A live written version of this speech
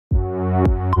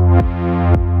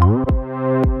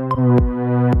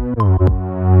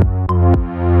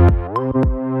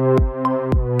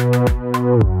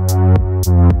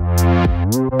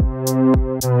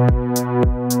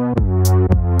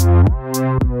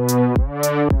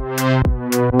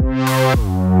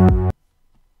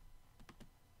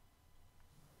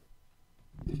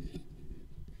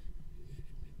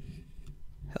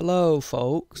Hello,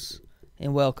 folks,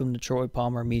 and welcome to Troy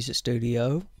Palmer Music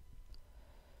Studio.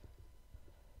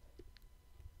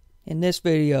 In this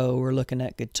video, we're looking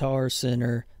at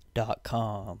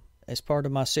GuitarCenter.com as part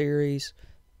of my series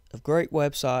of great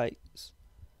websites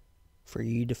for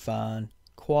you to find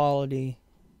quality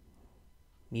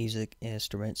music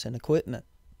instruments and equipment.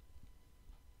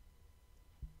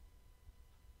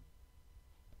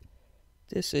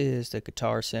 This is the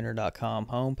GuitarCenter.com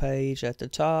homepage. At the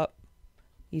top,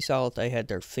 you saw that they had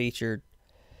their featured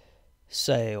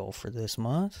sale for this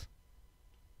month.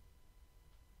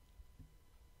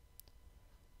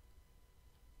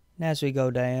 And as we go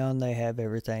down, they have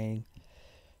everything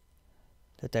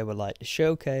that they would like to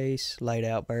showcase laid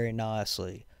out very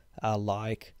nicely. I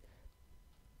like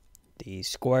the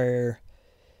square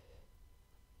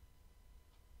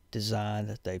design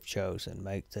that they've chosen.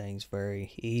 Make things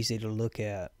very easy to look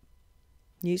at.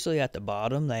 Usually at the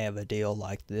bottom, they have a deal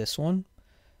like this one.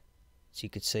 As you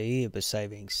can see, it was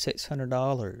saving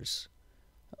 $600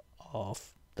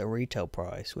 off the retail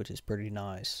price, which is pretty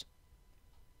nice.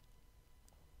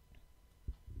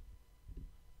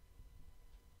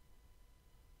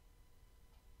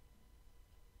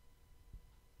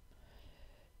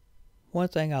 One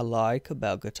thing I like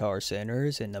about Guitar Center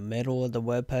is in the middle of the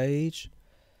web page,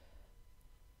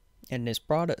 in this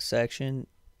product section,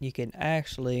 you can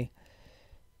actually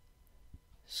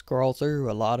scroll through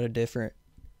a lot of different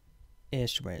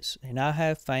instruments, and I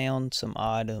have found some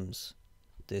items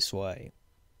this way.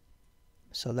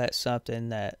 So that's something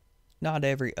that not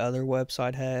every other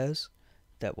website has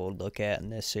that we'll look at in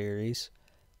this series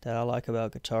that I like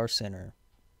about Guitar Center.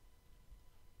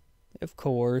 Of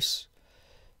course,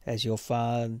 as you'll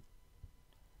find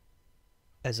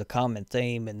as a common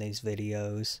theme in these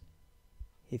videos,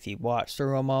 if you watch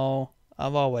through them all,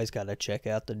 I've always got to check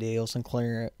out the deals and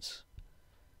clearance.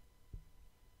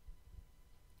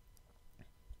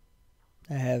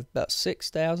 I have about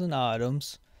 6,000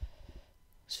 items,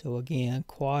 so again,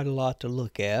 quite a lot to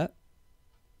look at.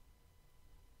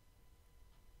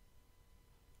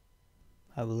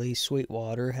 I believe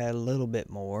Sweetwater had a little bit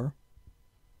more,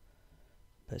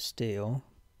 but still,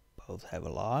 both have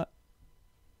a lot.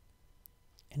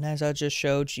 And as I just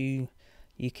showed you,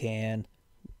 you can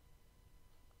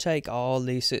take all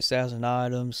these 6,000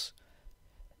 items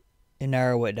and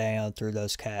narrow it down through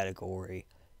those category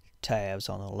tabs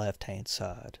on the left hand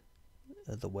side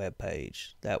of the web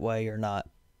page. That way you're not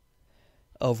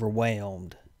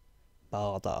overwhelmed by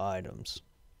all the items.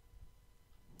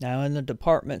 Now in the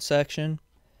department section,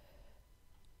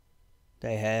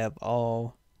 they have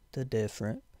all the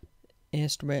different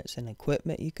instruments and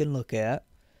equipment you can look at.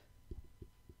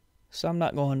 So I'm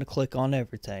not going to click on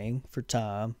everything for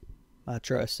time. I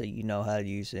trust that you know how to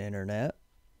use the internet.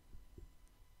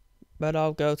 But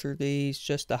I'll go through these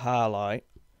just to highlight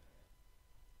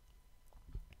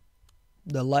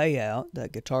the layout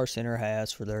that Guitar Center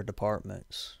has for their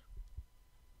departments.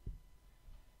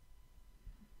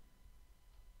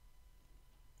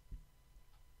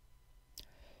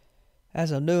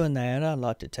 As I'm doing that, I'd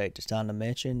like to take this time to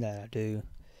mention that I do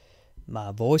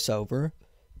my voiceover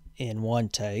in one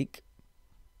take.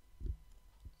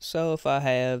 So if I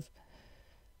have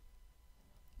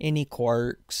any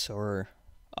quirks or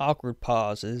awkward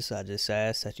pauses, I just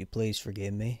ask that you please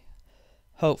forgive me.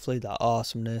 Hopefully the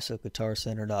awesomeness of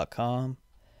GuitarCenter.com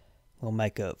will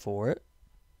make up for it.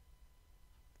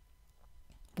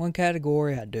 One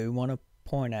category I do want to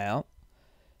point out,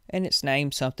 and it's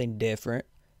named something different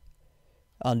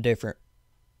on different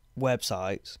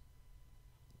websites,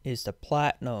 is the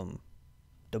Platinum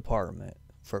department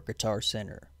for Guitar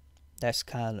Center. That's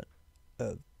kind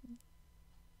of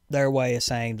their way of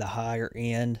saying the higher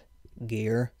end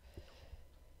gear.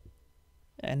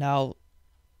 And I'll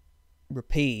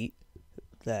repeat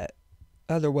that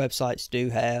other websites do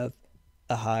have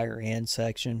a higher end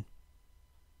section.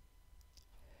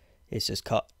 It's just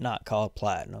not called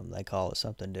Platinum. They call it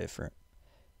something different.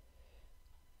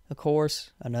 Of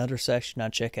course, another section I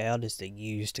check out is the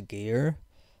used gear.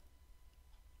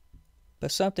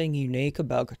 But something unique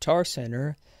about Guitar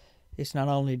Center is not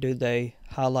only do they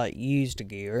highlight used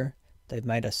gear, they've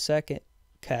made a second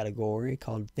category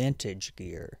called vintage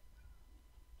gear,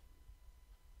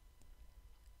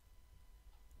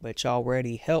 which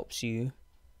already helps you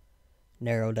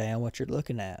narrow down what you're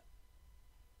looking at.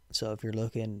 So if you're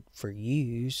looking for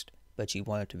used, but you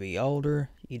want it to be older,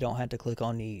 you don't have to click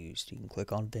on used. You can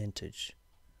click on vintage.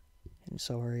 And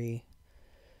so already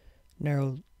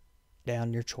narrow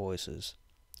down your choices.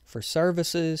 For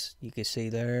services, you can see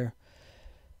there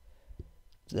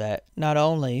that not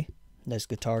only does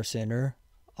Guitar Center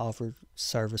offer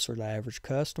service for the average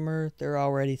customer, they're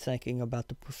already thinking about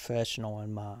the professional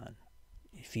in mind.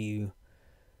 If you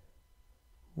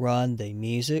run the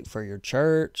music for your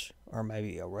church or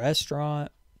maybe a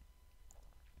restaurant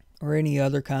or any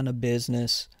other kind of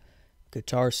business,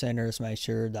 Guitar Center has made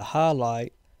sure to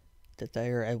highlight that they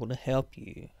are able to help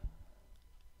you.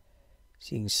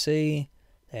 So you can see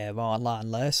they have online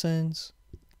lessons,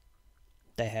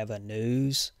 they have a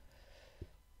news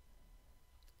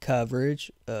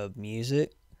coverage of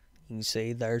music. You can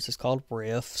see theirs is called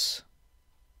Riffs.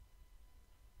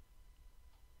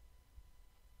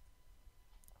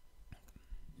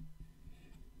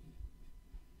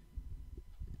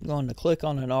 I'm going to click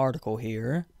on an article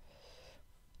here.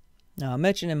 Now I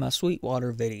mentioned in my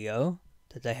Sweetwater video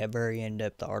that they have very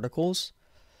in-depth articles.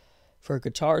 For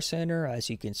Guitar Center, as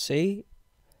you can see,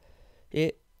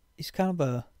 it is kind of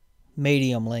a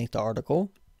medium length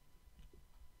article.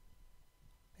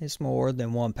 It's more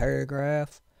than one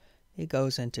paragraph. It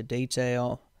goes into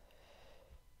detail,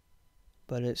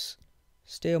 but it's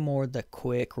still more the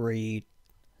quick read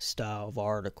style of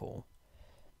article.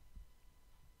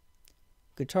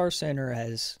 Guitar Center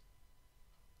has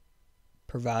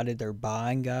provided their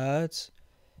buying guides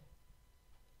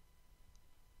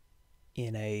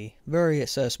in a very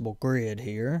accessible grid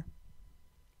here.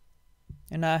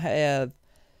 And I have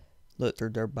looked through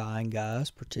their buying guides,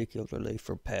 particularly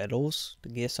for pedals, to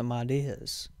get some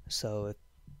ideas. So if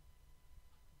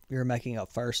you're making a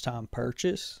first time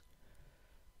purchase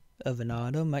of an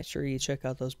item, make sure you check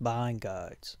out those buying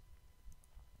guides.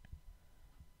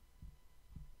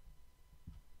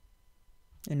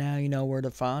 And now you know where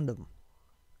to find them.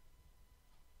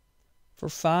 For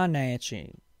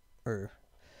financing, or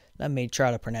let me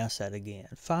try to pronounce that again.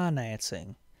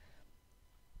 Financing.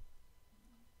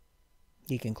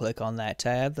 You can click on that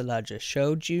tab that I just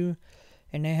showed you,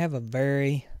 and they have a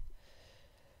very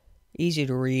easy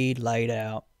to read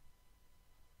layout.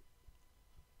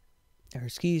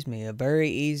 A very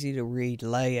easy to read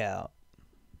layout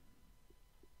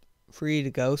for you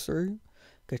to go through.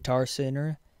 Guitar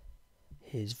Center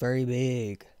is very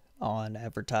big on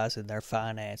advertising their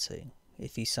financing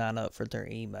if you sign up for their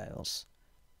emails.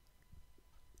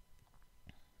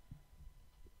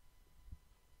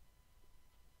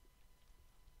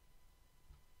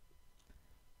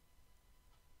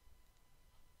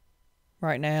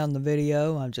 Right now in the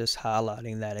video, I'm just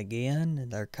highlighting that again in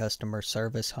their customer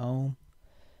service home.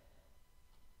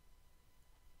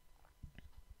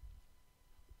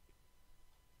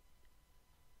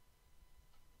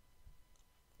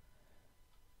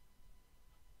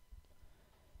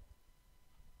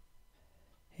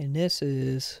 And this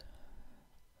is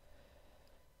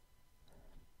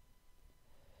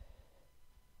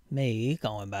me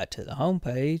going back to the home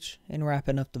page and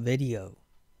wrapping up the video.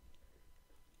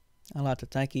 I'd like to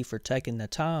thank you for taking the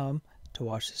time to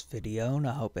watch this video, and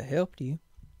I hope it helped you.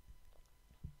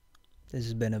 This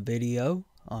has been a video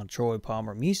on Troy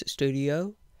Palmer Music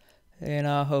Studio, and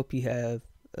I hope you have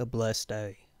a blessed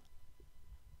day.